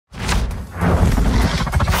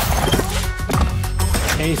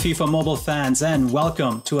Hey FIFA Mobile fans, and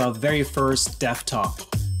welcome to our very first Dev Talk.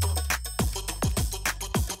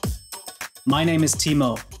 My name is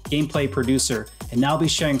Timo, gameplay producer, and I'll be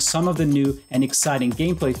sharing some of the new and exciting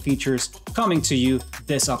gameplay features coming to you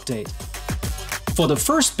this update. For the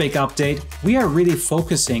first big update, we are really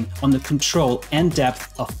focusing on the control and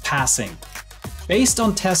depth of passing. Based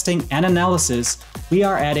on testing and analysis, we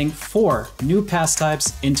are adding 4 new pass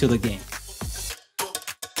types into the game.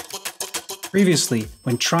 Previously,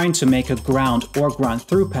 when trying to make a ground or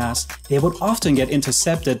ground-through pass, they would often get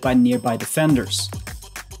intercepted by nearby defenders.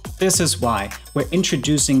 This is why we're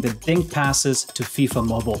introducing the dink passes to FIFA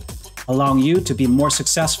Mobile, allowing you to be more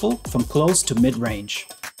successful from close to mid-range.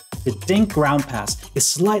 The dink ground pass is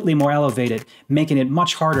slightly more elevated, making it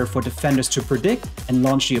much harder for defenders to predict and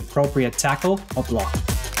launch the appropriate tackle or block.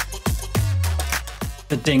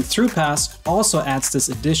 The dink through pass also adds this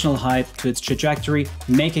additional height to its trajectory,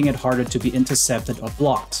 making it harder to be intercepted or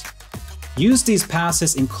blocked. Use these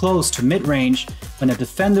passes in close to mid-range when a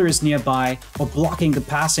defender is nearby or blocking the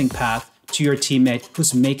passing path to your teammate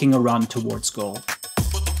who's making a run towards goal.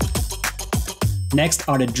 Next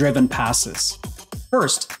are the driven passes.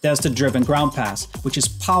 First, there's the driven ground pass, which is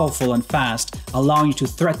powerful and fast, allowing you to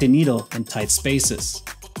thread the needle in tight spaces.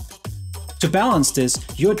 To balance this,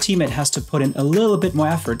 your teammate has to put in a little bit more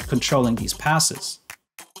effort controlling these passes.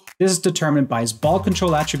 This is determined by his ball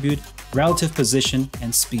control attribute, relative position,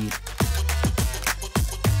 and speed.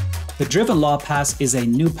 The driven law pass is a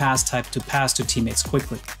new pass type to pass to teammates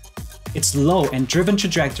quickly. Its low and driven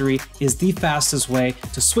trajectory is the fastest way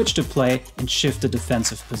to switch the play and shift the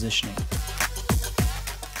defensive positioning.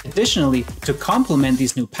 Additionally, to complement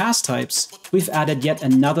these new pass types, we've added yet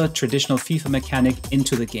another traditional FIFA mechanic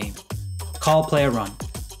into the game. Call play a run.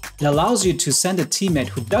 It allows you to send a teammate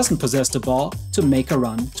who doesn't possess the ball to make a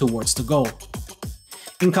run towards the goal.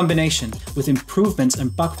 In combination with improvements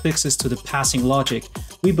and bug fixes to the passing logic,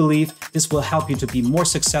 we believe this will help you to be more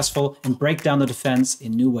successful and break down the defense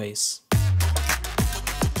in new ways.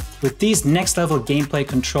 With these next level gameplay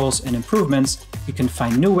controls and improvements, you can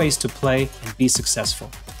find new ways to play and be successful.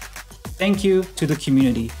 Thank you to the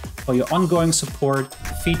community for your ongoing support,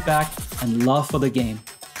 feedback, and love for the game.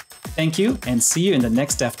 Thank you, and see you in the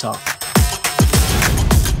next Dev Talk.